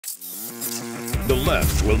The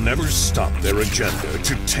left will never stop their agenda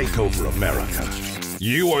to take over America.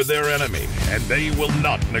 You are their enemy, and they will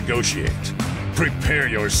not negotiate. Prepare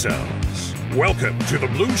yourselves. Welcome to the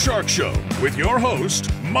Blue Shark Show with your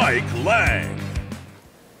host, Mike Lang.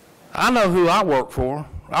 I know who I work for.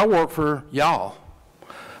 I work for y'all.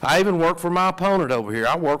 I even work for my opponent over here.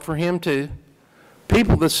 I work for him too.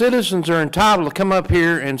 People, the citizens are entitled to come up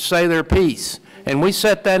here and say their piece. And we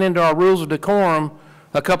set that into our rules of decorum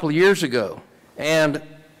a couple of years ago. And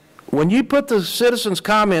when you put the citizens'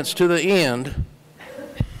 comments to the end,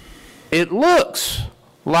 it looks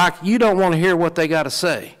like you don't want to hear what they got to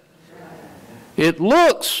say. It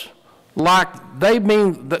looks like they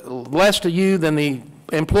mean less to you than the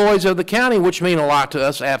employees of the county, which mean a lot to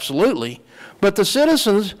us, absolutely. But the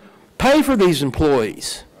citizens pay for these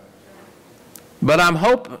employees. But I'm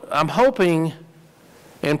hoping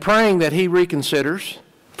and praying that he reconsiders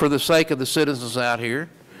for the sake of the citizens out here.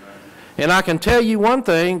 And I can tell you one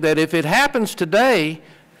thing, that if it happens today,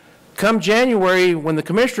 come January when the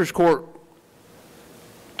Commissioners Court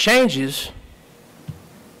changes,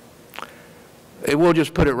 it will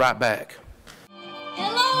just put it right back.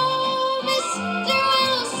 Hello, Mr.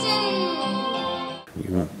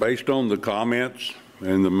 Wilson. Based on the comments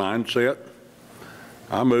and the mindset,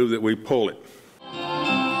 I move that we pull it.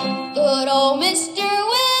 Good old Mr.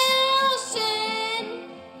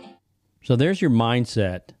 Wilson. So there's your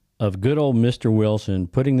mindset of good old Mr. Wilson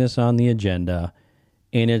putting this on the agenda,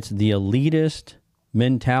 and it's the elitist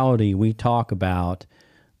mentality we talk about,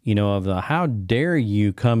 you know, of the how dare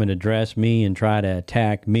you come and address me and try to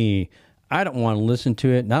attack me. I don't want to listen to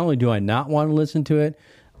it. Not only do I not want to listen to it,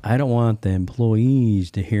 I don't want the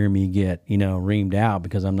employees to hear me get, reamed out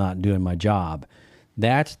because I'm not doing my job.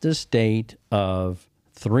 That's the state of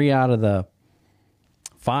 3 out of the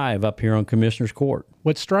 5 up here on Commissioner's Court.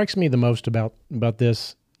 What strikes me the most about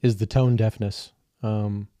this is the tone deafness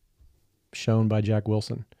shown by Jack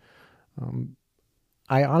Wilson.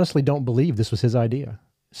 I honestly don't believe this was his idea.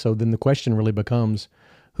 So then the question really becomes,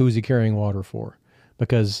 who's he carrying water for?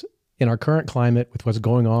 Because in our current climate, with what's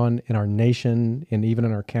going on in our nation and even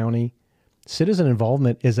in our county, citizen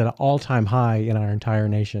involvement is at an all-time high in our entire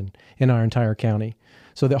nation, in our entire county.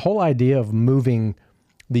 So the whole idea of moving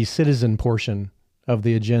the citizen portion of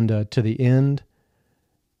the agenda to the end,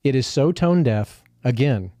 it is so tone deaf.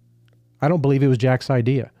 Again, I don't believe it was Jack's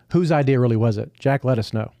idea. Whose idea really was it? Jack, let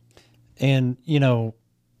us know. And,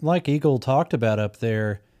 like Eagle talked about up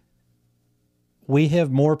there, we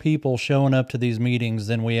have more people showing up to these meetings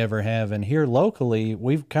than we ever have. And here locally,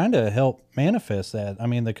 we've kind of helped manifest that. I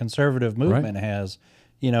mean, the conservative movement has,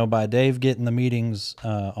 by Dave getting the meetings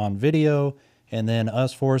on video, and then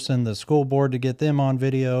us forcing the school board to get them on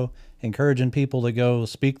video, encouraging people to go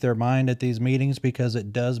speak their mind at these meetings, because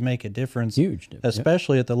it does make a difference, huge difference,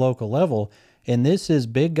 especially at the local level. And this is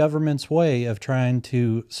big government's way of trying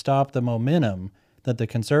to stop the momentum that the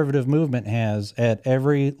conservative movement has at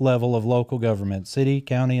every level of local government, city,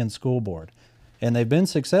 county, and school board. And they've been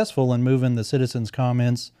successful in moving the citizens'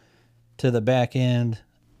 comments to the back end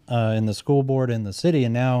in the school board and the city.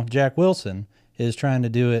 And now Jack Wilson is trying to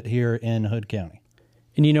do it here in Hood County.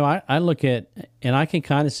 And, I look at, and I can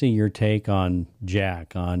kind of see your take on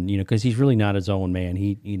Jack on, because he's really not his own man.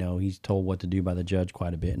 He's told what to do by the judge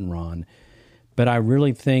quite a bit, and Ron. But I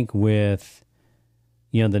really think with,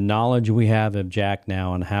 the knowledge we have of Jack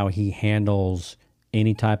now and how he handles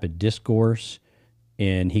any type of discourse,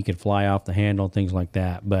 and he could fly off the handle, things like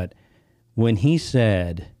that. But when he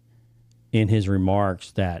said in his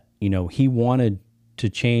remarks that, he wanted to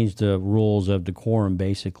change the rules of decorum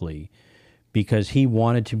basically because he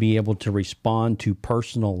wanted to be able to respond to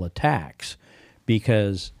personal attacks,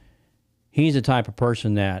 because he's the type of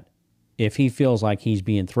person that if he feels like he's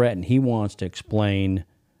being threatened, he wants to explain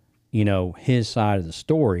his side of the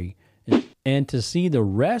story. And to see the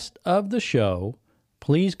rest of the show,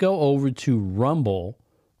 please go over to Rumble,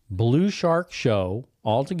 Blue Shark Show,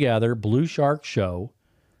 all together, Blue Shark Show.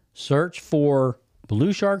 Search for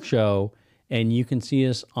Blue Shark Show, and you can see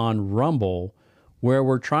us on Rumble, where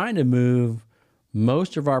we're trying to move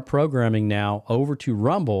most of our programming now over to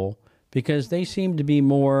Rumble, because they seem to be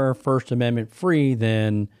more First Amendment free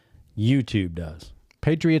than YouTube does.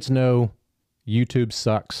 Patriots know YouTube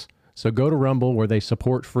sucks. So go to Rumble, where they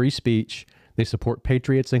support free speech, they support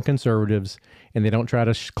patriots and conservatives, and they don't try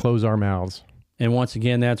to close our mouths. And once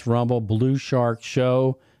again, that's Rumble, Blue Shark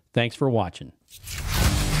Show. Thanks for watching.